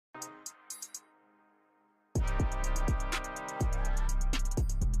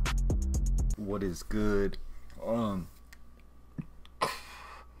What is good? I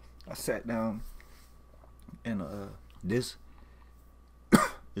sat down and this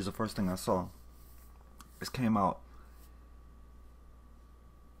is the first thing I saw. This came out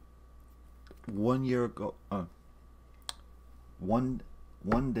 1 year ago. One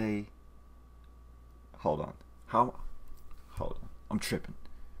day. Hold on. Hold on. I'm tripping.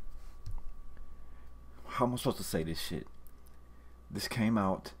 How am I supposed to say this shit? This came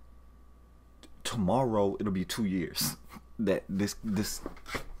out tomorrow. It'll be 2 years that this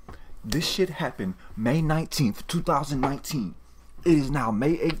shit happened May 19th, 2019. It is now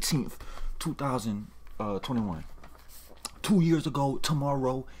May 18th, 2021. 2 years ago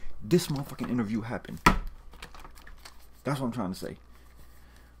tomorrow, this motherfucking interview happened. That's what I'm trying to say.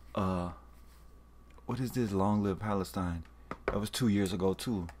 What is this? Long live Palestine. That was 2 years ago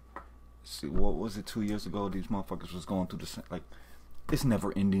too. See, what was it 2 years ago? These motherfuckers was going through the same, like, it's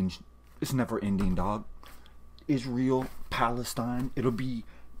never ending. It's never ending, dog. Israel, Palestine, it'll be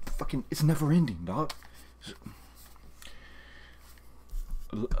fucking, it's never ending, dog.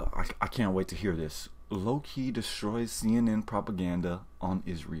 I can't wait to hear this. Lowkey destroys CNN propaganda on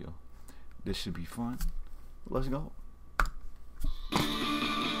Israel. This should be fun. Let's go.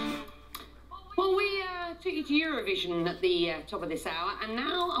 Well, we took you to Eurovision at the top of this hour, and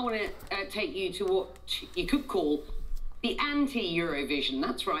now I want to take you to what you could call the anti-Eurovision.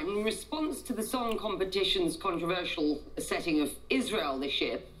 That's right. In response to the song competition's controversial setting of Israel this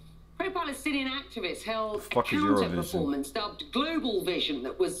year, pro-Palestinian activists held a counter-performance dubbed Global Vision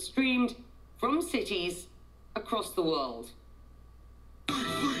that was streamed from cities across the world. Okay,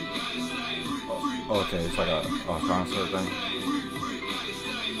 it's like a concert thing.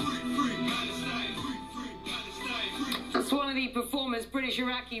 That's one of the performers, British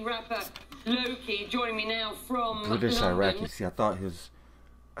Iraqi rapper Lowkey, joining me now from British London. Iraqi. See, I thought his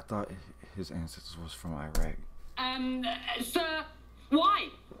ancestors was from Iraq. Sir, why?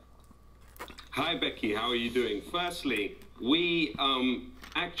 Hi Becky, how are you doing? Firstly, we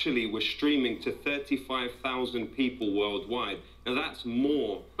actually were streaming to 35,000 people worldwide. Now that's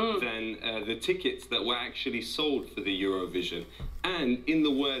more than the tickets that were actually sold for the Eurovision. And in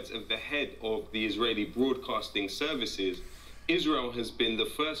the words of the head of the Israeli broadcasting services, Israel has been the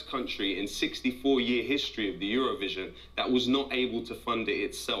first country in 64-year history of the Eurovision that was not able to fund it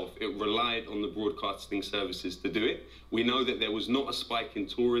itself. It relied on the broadcasting services to do it. We know that there was not a spike in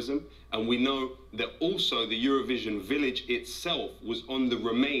tourism, and we know that also the Eurovision village itself was on the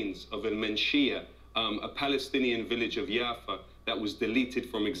remains of a Menshia, a Palestinian village of Jaffa that was deleted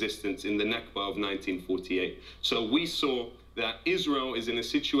from existence in the Nakba of 1948. So we saw that Israel is in a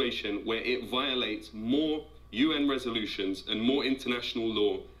situation where it violates more UN resolutions and more international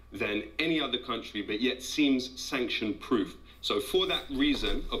law than any other country, but yet seems sanction-proof. So for that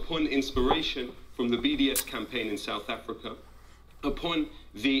reason, upon inspiration from the BDS campaign in South Africa, upon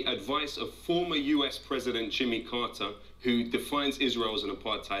the advice of former US President Jimmy Carter, who defines Israel as an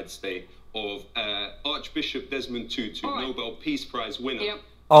apartheid state, of Archbishop Desmond Tutu, Nobel Peace Prize winner. Yep.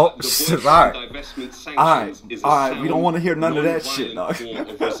 Oh, all right, we don't want to hear none of that shit, dog.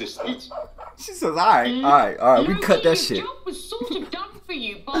 She says, all right, we cut that shit. The job was sort of done for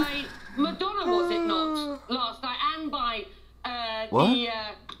you by Madonna, was it not, last night, and by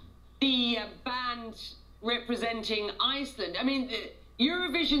the band representing Iceland. I mean,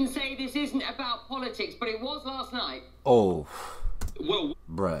 Eurovision say this isn't about politics, but it was last night. Oh, well,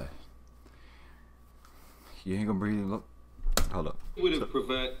 bruh, you ain't gonna breathe. Look. Hold up. I would have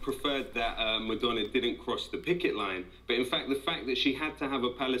preferred that Madonna didn't cross the picket line, but in fact the fact that she had to have a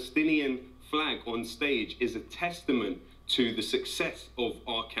Palestinian flag on stage is a testament to the success of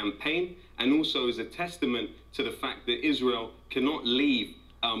our campaign, and also is a testament to the fact that Israel cannot leave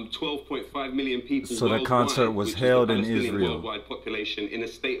 12.5 million people so the concert was held in Israel. Worldwide population in a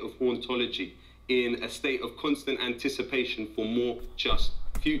state of hauntology, in a state of constant anticipation for more just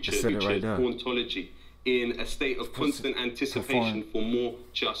future, which is hauntology. In a state of constant anticipation for more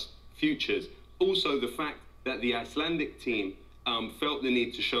just futures. Also, the fact that the Icelandic team felt the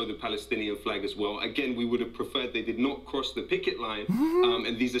need to show the Palestinian flag as well. Again, we would have preferred they did not cross the picket line,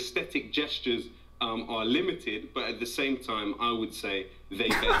 and these aesthetic gestures are limited, but at the same time, I would say they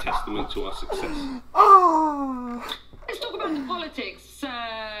bear testament to our success. Let's talk about the politics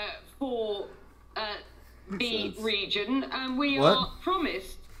for the region. We are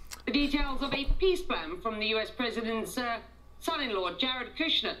promised the details of a peace plan from the US President's son-in-law, Jared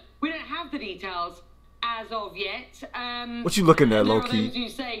Kushner. We don't have the details as of yet. What you looking at, Lowkey? There are those who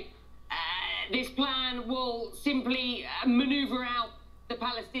say this plan will simply maneuver out the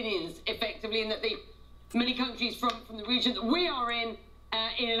Palestinians effectively, and that many countries from the region that we are in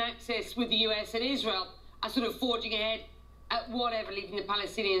in an axis with the US and Israel are sort of forging ahead at whatever, leaving the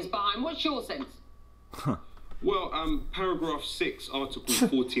Palestinians behind. What's your sense? Well, paragraph 6, article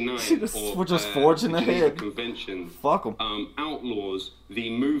 49 We're just of forging the ahead. Geneva Convention Fuck 'em. Outlaws the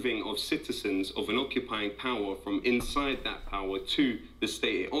moving of citizens of an occupying power from inside that power to the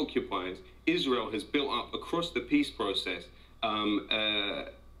state it occupies. Israel has built up across the peace process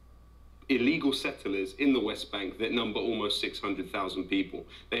illegal settlers in the West Bank that number almost 600,000 people.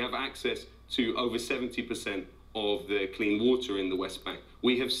 They have access to over 70% of the clean water in the West Bank.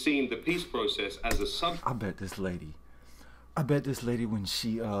 We have seen the peace process as a I bet this lady when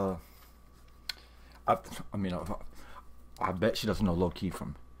she I bet she doesn't know Lowkey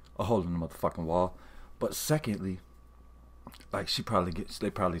from a hole in the motherfucking wall. But secondly, like they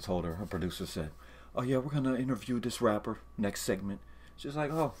probably told her producer said, oh yeah, we're gonna interview this rapper next segment. She's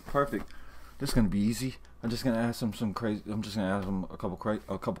like, oh, perfect, this is gonna be easy. I'm just gonna ask him a couple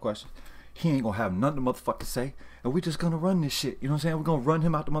questions. He ain't gonna have nothing to motherfucking say, and we just gonna run this shit. You know what I'm saying? We're gonna run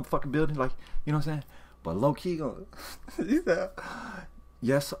him out the motherfucking building, like, you know what I'm saying? But Lowkey gonna, he said,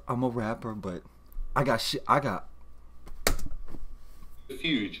 yes, I'm a rapper, but I got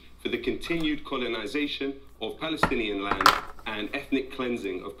refuge for the continued colonization of Palestinian land and ethnic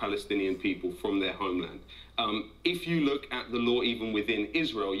cleansing of Palestinian people from their homeland. If you look at the law even within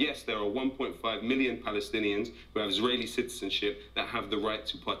Israel, yes, there are 1.5 million Palestinians who have Israeli citizenship that have the right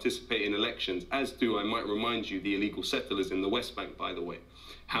to participate in elections, as do, I might remind you, the illegal settlers in the West Bank, by the way.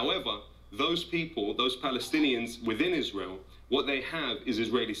 However, those people, those Palestinians within Israel, what they have is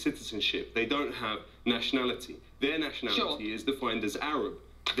Israeli citizenship. They don't have nationality. Their nationality is defined as Arab.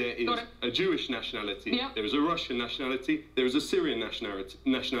 There is a Jewish nationality. Yeah. There is a Russian nationality. There is a Syrian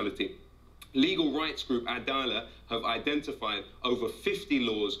nationality. Legal rights group Adala have identified over 50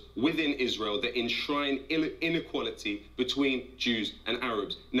 laws within Israel that enshrine inequality between Jews and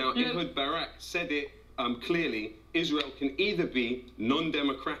Arabs. Now, Ehud Barak said it clearly. Israel can either be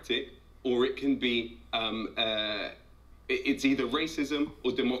non-democratic or it can be, it's either racism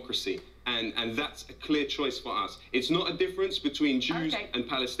or democracy. And that's a clear choice for us. It's not a difference between Jews and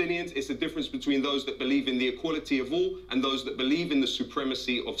Palestinians. It's a difference between those that believe in the equality of all and those that believe in the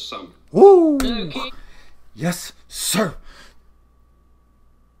supremacy of some. Woo! Yes, sir.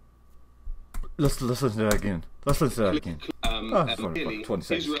 Let's listen to that again. Clearly,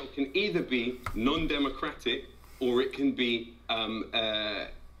 Israel can either be non-democratic or it can be,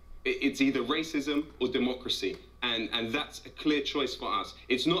 it's either racism or democracy. And that's a clear choice for us.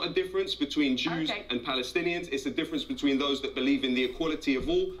 It's not a difference between Jews and Palestinians. It's a difference between those that believe in the equality of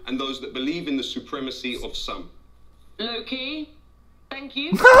all and those that believe in the supremacy of some. Lowkey, thank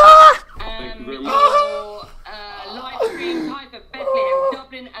you. Thank you very much. Your live streams, hi for Bethlehem,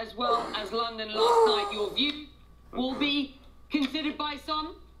 Dublin, as well as London last night. Your view will be considered by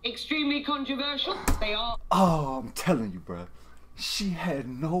some extremely controversial. They are. Oh, I'm telling you, bro. She had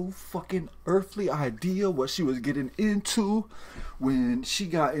no fucking earthly idea what she was getting into when she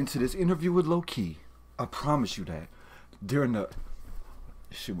got into this interview with Lowkey. I promise you that. During the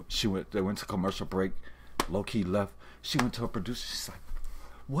they went to commercial break. Lowkey left. She went to her producer. She's like,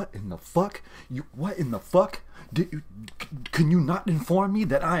 "What in the fuck? What in the fuck? Can you not inform me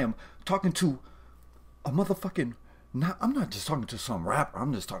that I am talking to a motherfucking?" I'm not just talking to some rapper.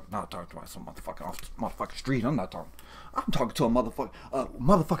 I'm just not talking to some motherfucker off the motherfucking street. I'm talking to a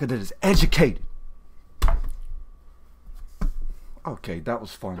motherfucker that is educated. Okay, that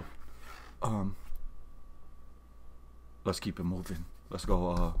was fun. Let's keep it moving. Let's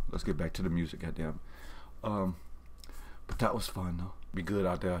go. Let's get back to the music, goddamn. But that was fun though. Be good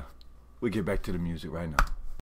out there. We get back to the music right now.